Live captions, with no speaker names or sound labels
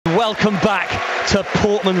welcome back to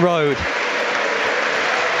Portman Road.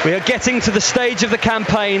 We are getting to the stage of the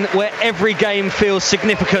campaign where every game feels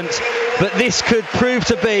significant, but this could prove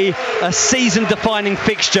to be a season-defining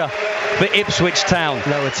fixture for Ipswich Town.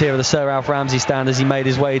 Lower tier of the Sir Alf Ramsey stand as he made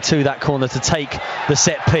his way to that corner to take the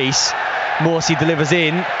set piece. Morsey delivers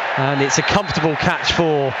in, and it's a comfortable catch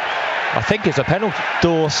for, I think it's a penalty.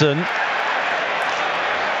 Dawson.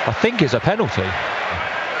 I think it's a penalty.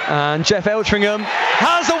 And Jeff Eltringham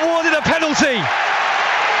has awarded a penalty.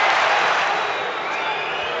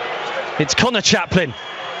 It's Connor Chaplin.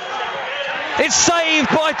 It's saved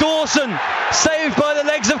by Dawson. Saved by the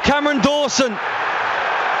legs of Cameron Dawson.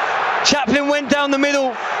 Chaplin went down the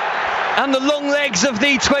middle, and the long legs of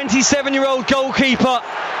the 27-year-old goalkeeper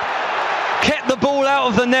kept the ball out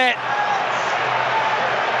of the net.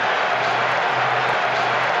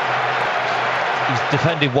 He's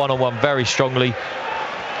defended one-on-one very strongly.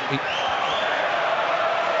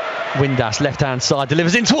 Windass, left-hand side,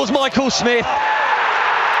 delivers in towards Michael Smith.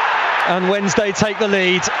 And Wednesday take the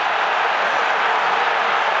lead.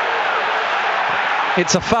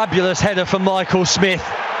 It's a fabulous header from Michael Smith,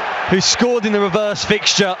 who scored in the reverse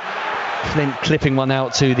fixture. Flint clipping one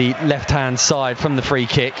out to the left-hand side from the free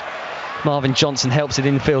kick. Marvin Johnson helps it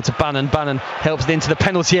infield to Bannon. Bannon helps it into the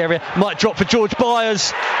penalty area. Might drop for George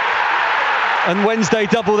Byers. And Wednesday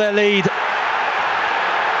double their lead.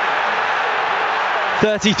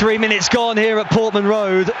 33 minutes gone here at Portman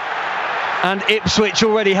Road, and Ipswich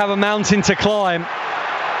already have a mountain to climb.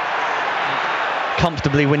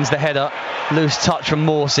 Comfortably wins the header. Loose touch from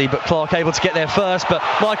Morsey, but Clark able to get there first, but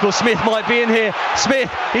Michael Smith might be in here.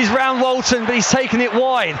 Smith, he's round Walton, but he's taken it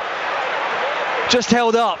wide. Just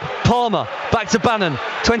held up. Palmer, back to Bannon,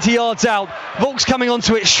 20 yards out. Vauxhall coming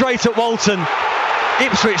onto it straight at Walton.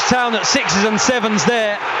 Ipswich Town at 6s and 7s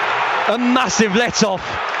there. A massive let-off.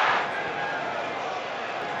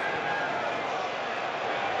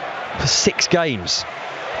 For 6 games.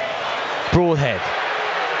 Broadhead.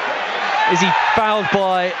 Is he fouled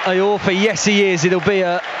by Iorfa? Yes, he is. It'll be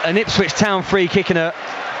an Ipswich Town free kick in a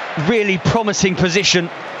really promising position.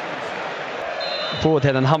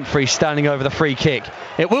 Broadhead and Humphrey standing over the free kick.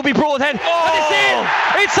 It will be Broadhead, and it's in!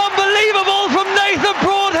 It's unbelievable from Nathan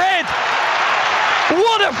Broadhead!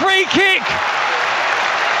 What a free kick!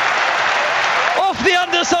 Off the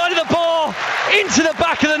underside of the bar, into the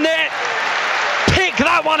back of the net. Pick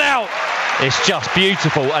that one out. It's just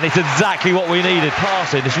beautiful, and it's exactly what we needed.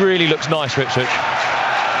 Passing, this really looks nice for Ipswich.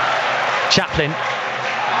 Chaplin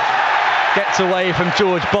gets away from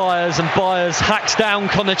George Byers, and Byers hacks down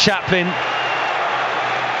Connor Chaplin.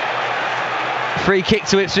 Free kick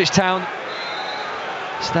to Ipswich Town.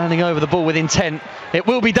 Standing over the ball with intent. It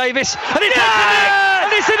will be Davis, and it's in the net,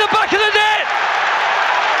 and it's in the back of the net.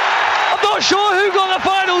 I'm not sure who got the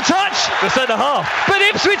final touch. The centre half. But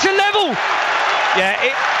Ipswich are level. Yeah,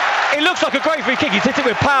 it looks like a great free kick. He's hit it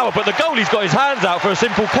with power, but the goalie's got his hands out for a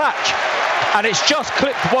simple catch. And it's just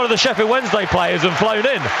clipped one of the Sheffield Wednesday players and flown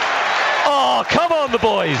in. Oh, come on, the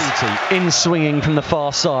boys. In swinging from the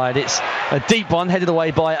far side. It's a deep one, headed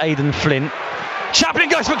away by Aidan Flint. Chaplin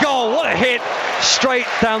goes for goal. What a hit. Straight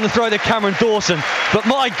down the throat of Cameron Dawson. But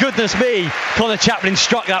my goodness me, Connor Chaplin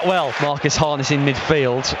struck that well. Marcus Harness in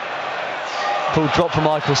midfield. Full drop for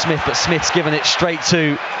Michael Smith, but Smith's given it straight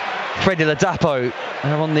to Freddie Ladapo.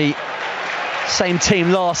 They're on the same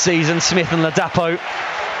team last season, Smith and Ladapo.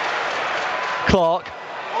 Clark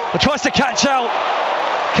tries to catch out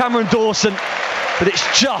Cameron Dawson, but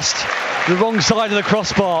it's just the wrong side of the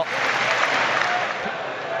crossbar.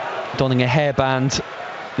 Donning a hairband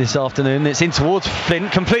this afternoon. It's in towards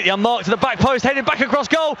Flint, completely unmarked to the back post, headed back across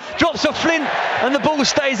goal, drops for Flint, and the ball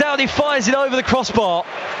stays out. He fires it over the crossbar.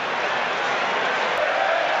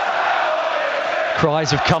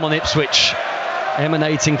 Cries have come on Ipswich,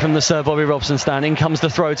 emanating from the Sir Bobby Robson stand. In comes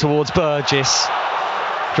the throw towards Burgess.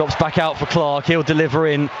 Drops back out for Clark. He'll deliver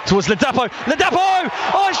in towards Ladapo. Ladapo!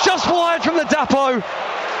 Oh, it's just wide from Ladapo.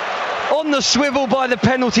 On the swivel by the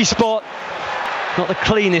penalty spot. Not the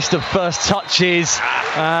cleanest of first touches.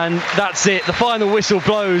 And that's it. The final whistle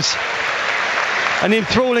blows. An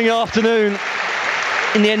enthralling afternoon.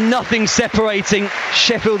 In the end, nothing separating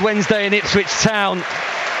Sheffield Wednesday and Ipswich Town.